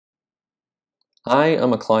I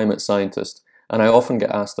am a climate scientist, and I often get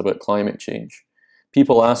asked about climate change.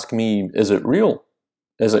 People ask me, is it real?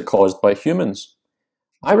 Is it caused by humans?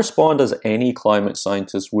 I respond as any climate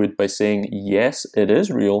scientist would by saying, yes, it is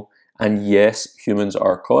real, and yes, humans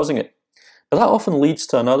are causing it. But that often leads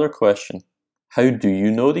to another question. How do you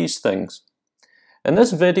know these things? In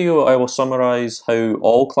this video, I will summarize how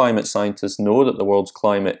all climate scientists know that the world's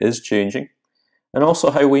climate is changing, and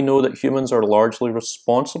also how we know that humans are largely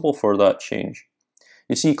responsible for that change.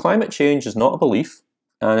 You see, climate change is not a belief,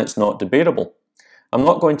 and it's not debatable. I'm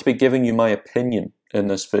not going to be giving you my opinion in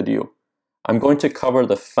this video. I'm going to cover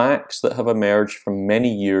the facts that have emerged from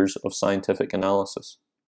many years of scientific analysis.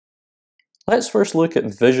 Let's first look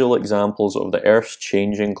at visual examples of the Earth's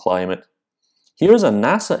changing climate. Here is a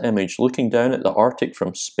NASA image looking down at the Arctic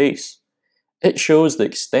from space. It shows the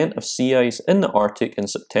extent of sea ice in the Arctic in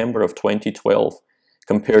September of 2012,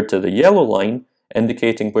 compared to the yellow line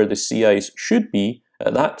indicating where the sea ice should be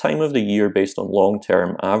at that time of the year based on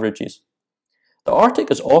long-term averages. The Arctic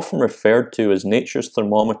is often referred to as nature's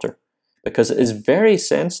thermometer because it is very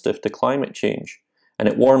sensitive to climate change, and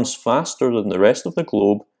it warms faster than the rest of the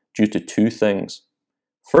globe due to two things.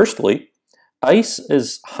 Firstly, ice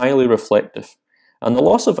is highly reflective, and the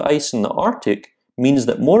loss of ice in the Arctic means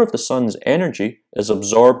that more of the sun's energy is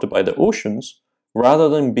absorbed by the oceans rather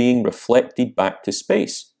than being reflected back to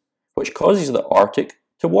space, which causes the Arctic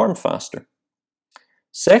to warm faster.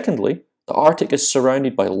 Secondly, the Arctic is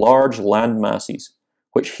surrounded by large land masses,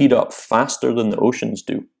 which heat up faster than the oceans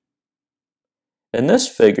do. In this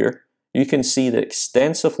figure, you can see the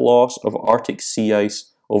extensive loss of Arctic sea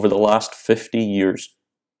ice over the last 50 years.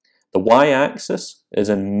 The y-axis is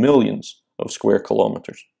in millions of square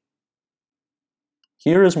kilometers.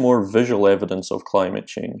 Here is more visual evidence of climate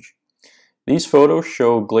change. These photos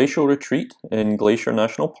show glacial retreat in Glacier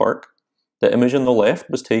National Park. The image on the left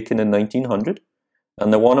was taken in 1900,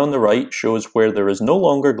 and the one on the right shows where there is no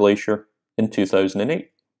longer glacier in 2008.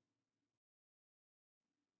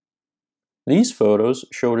 These photos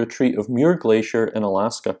show a retreat of Muir Glacier in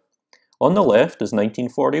Alaska. On the left is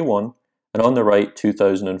 1941, and on the right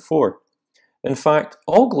 2004. In fact,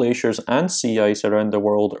 all glaciers and sea ice around the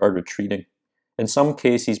world are retreating, in some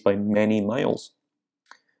cases by many miles.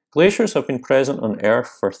 Glaciers have been present on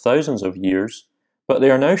Earth for thousands of years, but they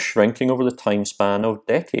are now shrinking over the time span of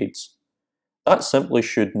decades. That simply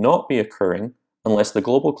should not be occurring unless the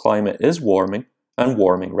global climate is warming, and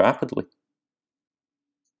warming rapidly.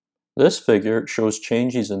 This figure shows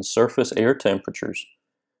changes in surface air temperatures.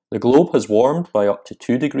 The globe has warmed by up to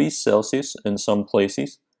 2 degrees Celsius in some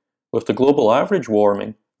places, with the global average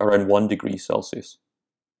warming around 1 degree Celsius.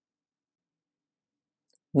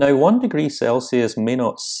 Now, 1 degree Celsius may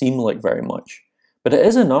not seem like very much, but it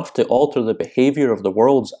is enough to alter the behavior of the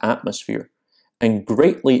world's atmosphere and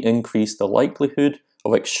greatly increase the likelihood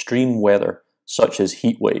of extreme weather, such as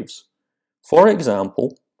heat waves. For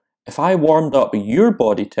example, if I warmed up your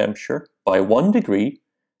body temperature by 1 degree,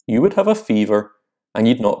 you would have a fever and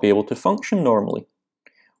you'd not be able to function normally.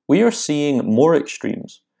 We are seeing more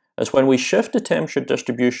extremes, as when we shift the temperature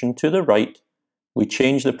distribution to the right, we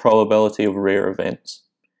change the probability of rare events.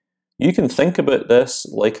 You can think about this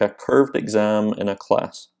like a curved exam in a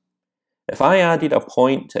class. If I added a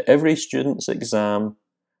point to every student's exam,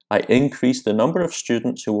 I increase the number of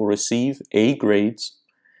students who will receive A grades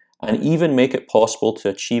and even make it possible to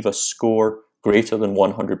achieve a score greater than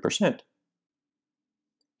 100%.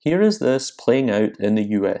 Here is this playing out in the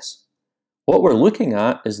US. What we're looking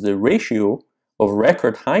at is the ratio of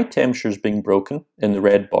record high temperatures being broken in the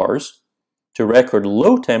red bars to record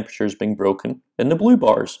low temperatures being broken in the blue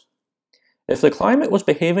bars. If the climate was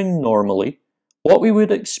behaving normally, what we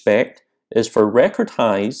would expect is for record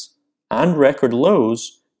highs and record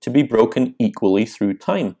lows to be broken equally through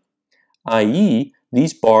time, i.e.,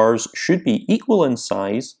 these bars should be equal in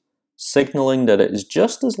size, signaling that it is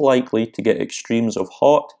just as likely to get extremes of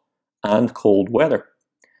hot and cold weather.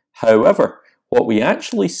 However, what we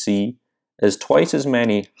actually see is twice as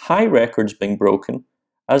many high records being broken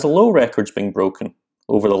as low records being broken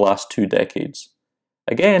over the last 2 decades.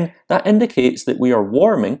 Again, that indicates that we are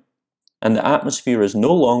warming and the atmosphere is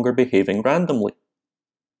no longer behaving randomly.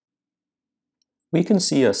 We can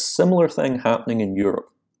see a similar thing happening in Europe.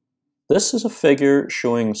 This is a figure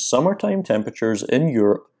showing summertime temperatures in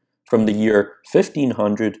Europe from the year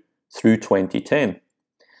 1500 through 2010.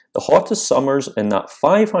 The hottest summers in that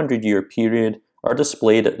 500-year period are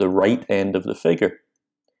displayed at the right end of the figure.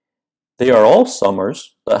 They are all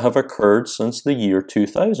summers that have occurred since the year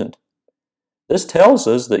 2000. This tells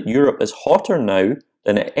us that Europe is hotter now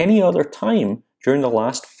than at any other time during the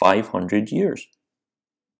last 500 years.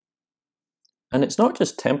 And it's not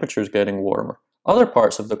just temperatures getting warmer. Other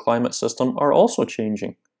parts of the climate system are also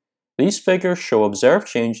changing. These figures show observed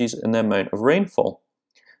changes in the amount of rainfall.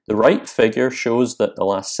 The right figure shows that the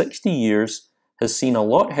last 60 years has seen a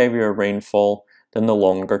lot heavier rainfall than the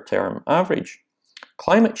longer-term average.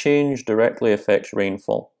 Climate change directly affects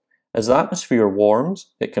rainfall. As the atmosphere warms,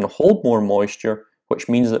 it can hold more moisture, which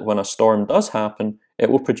means that when a storm does happen, it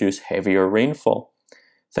will produce heavier rainfall.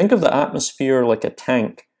 Think of the atmosphere like a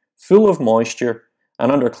tank, full of moisture,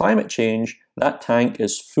 and under climate change, that tank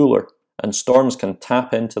is fuller, and storms can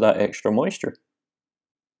tap into that extra moisture.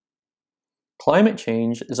 Climate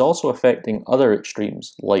change is also affecting other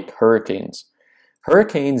extremes, like hurricanes.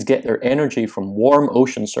 Hurricanes get their energy from warm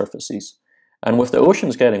ocean surfaces, and with the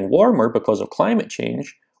oceans getting warmer because of climate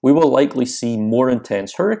change, we will likely see more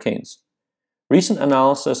intense hurricanes. Recent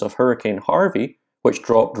analysis of Hurricane Harvey, which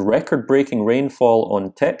dropped record-breaking rainfall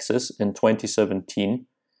on Texas in 2017,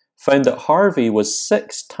 found that Harvey was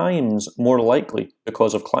 6 times more likely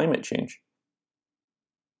because of climate change.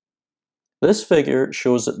 This figure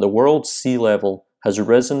shows that the world's sea level has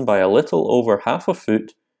risen by a little over half a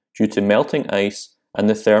foot due to melting ice and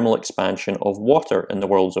the thermal expansion of water in the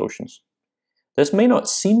world's oceans. This may not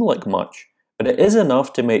seem like much, but it is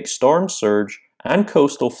enough to make storm surge and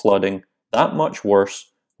coastal flooding that much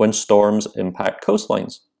worse when storms impact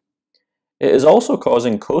coastlines. It is also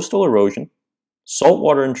causing coastal erosion,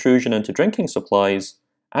 saltwater intrusion into drinking supplies,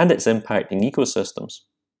 and it's impacting ecosystems.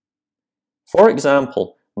 For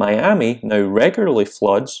example, Miami now regularly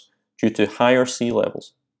floods due to higher sea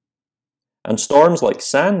levels. And storms like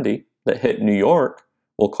Sandy that hit New York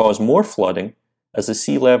will cause more flooding as the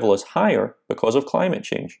sea level is higher because of climate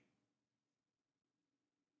change.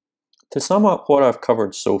 To sum up what I've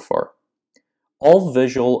covered so far, all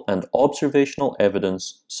visual and observational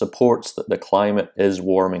evidence supports that the climate is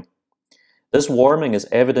warming. This warming is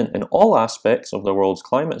evident in all aspects of the world's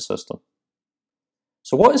climate system.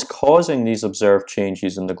 So what is causing these observed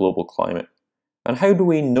changes in the global climate? And how do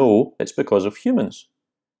we know it's because of humans?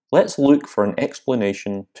 Let's look for an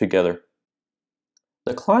explanation together.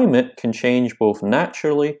 The climate can change both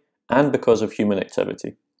naturally and because of human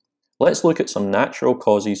activity. Let's look at some natural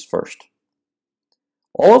causes first.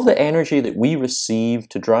 All of the energy that we receive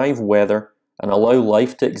to drive weather and allow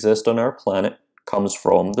life to exist on our planet comes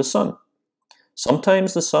from the sun.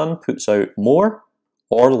 Sometimes the sun puts out more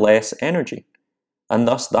or less energy, and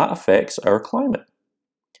thus that affects our climate.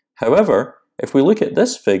 However, if we look at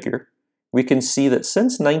this figure, we can see that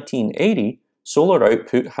since 1980, solar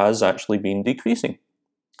output has actually been decreasing.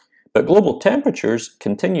 But global temperatures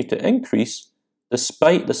continue to increase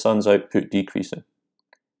despite the sun's output decreasing.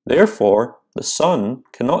 Therefore, the sun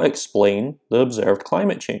cannot explain the observed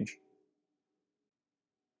climate change.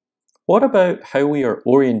 What about how we are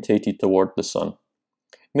orientated toward the sun?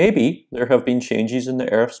 Maybe there have been changes in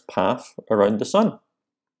the Earth's path around the sun.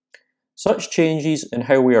 Such changes in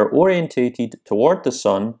how we are orientated toward the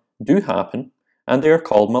sun do happen, and they are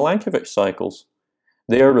called Milankovitch cycles.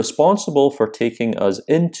 They are responsible for taking us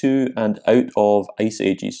into and out of ice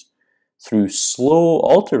ages through slow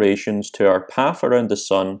alterations to our path around the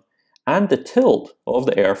sun and the tilt of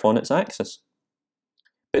the Earth on its axis.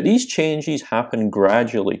 But these changes happen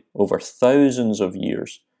gradually over thousands of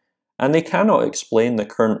years, and they cannot explain the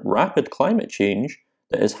current rapid climate change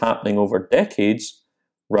that is happening over decades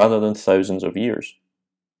rather than thousands of years.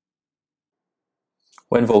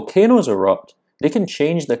 When volcanoes erupt, they can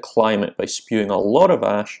change the climate by spewing a lot of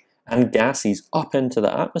ash and gases up into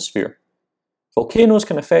the atmosphere. Volcanoes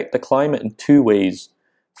can affect the climate in 2 ways.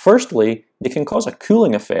 Firstly, they can cause a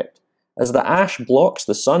cooling effect, as the ash blocks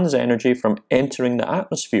the sun's energy from entering the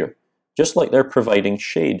atmosphere, just like they're providing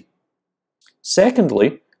shade.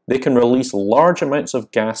 Secondly, they can release large amounts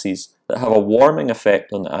of gases that have a warming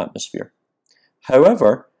effect on the atmosphere.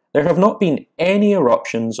 However, there have not been any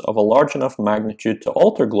eruptions of a large enough magnitude to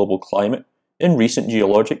alter global climate in recent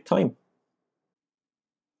geologic time.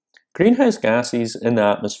 Greenhouse gases in the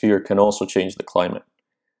atmosphere can also change the climate.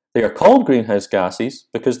 They are called greenhouse gases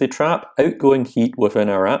because they trap outgoing heat within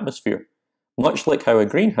our atmosphere, much like how a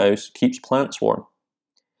greenhouse keeps plants warm.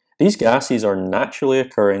 These gases are naturally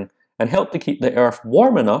occurring and help to keep the Earth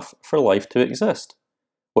warm enough for life to exist.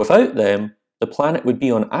 Without them, the planet would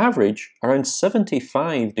be on average around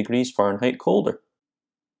 75 degrees Fahrenheit colder.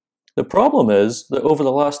 The problem is that over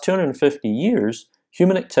the last 250 years,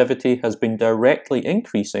 human activity has been directly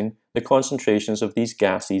increasing the concentrations of these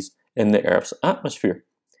gases in the Earth's atmosphere.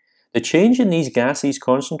 The change in these gases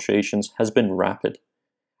concentrations has been rapid,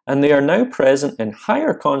 and they are now present in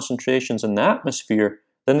higher concentrations in the atmosphere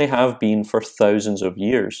than they have been for thousands of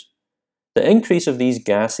years. The increase of these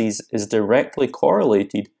gases is directly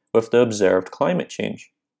correlated with the observed climate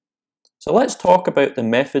change. So let's talk about the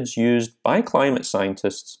methods used by climate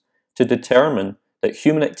scientists to determine that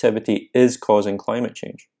human activity is causing climate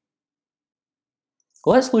change.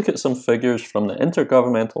 Let's look at some figures from the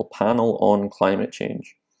Intergovernmental Panel on Climate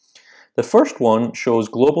Change. The first one shows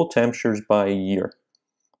global temperatures by year.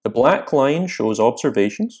 The black line shows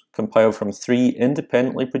observations compiled from 3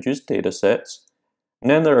 independently produced datasets,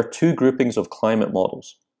 and then there are 2 groupings of climate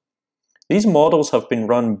models. These models have been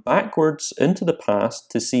run backwards into the past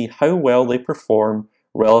to see how well they perform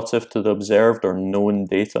relative to the observed or known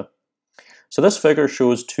data. So this figure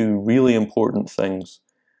shows 2 really important things.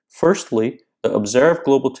 Firstly, that observed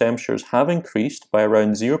global temperatures have increased by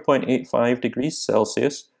around 0.85 degrees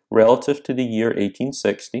Celsius relative to the year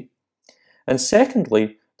 1860. And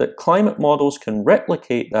secondly, that climate models can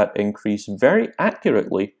replicate that increase very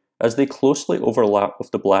accurately as they closely overlap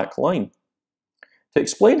with the black line. To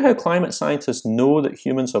explain how climate scientists know that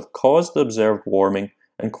humans have caused the observed warming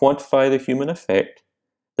and quantify the human effect,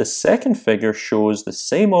 the second figure shows the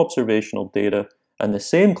same observational data and the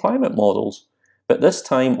same climate models, but this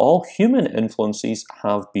time all human influences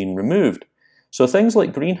have been removed. So things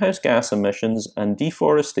like greenhouse gas emissions and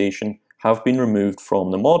deforestation have been removed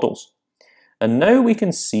from the models. And now we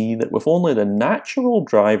can see that with only the natural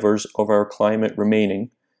drivers of our climate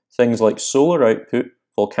remaining, things like solar output,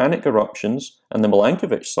 volcanic eruptions, and the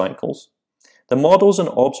Milankovitch cycles, the models and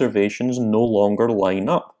observations no longer line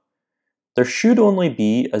up. There should only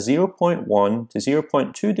be a 0.1 to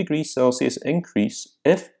 0.2 degrees Celsius increase,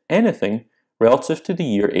 if anything, relative to the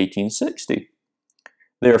year 1860.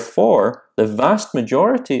 Therefore, the vast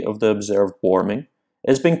majority of the observed warming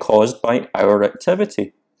is being caused by our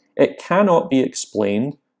activity. It cannot be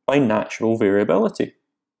explained by natural variability.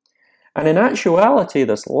 And in actuality,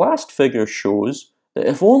 this last figure shows that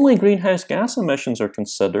if only greenhouse gas emissions are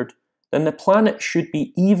considered, then the planet should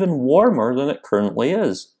be even warmer than it currently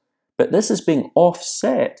is. But this is being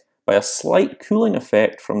offset by a slight cooling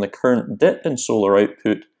effect from the current dip in solar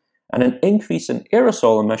output and an increase in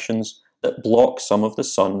aerosol emissions that block some of the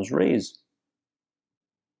sun's rays.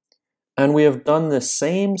 And we have done the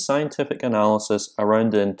same scientific analysis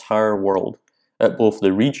around the entire world, at both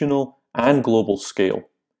the regional and global scale.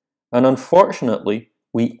 And unfortunately,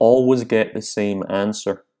 we always get the same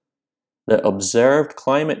answer, that observed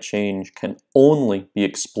climate change can only be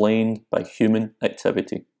explained by human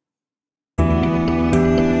activity.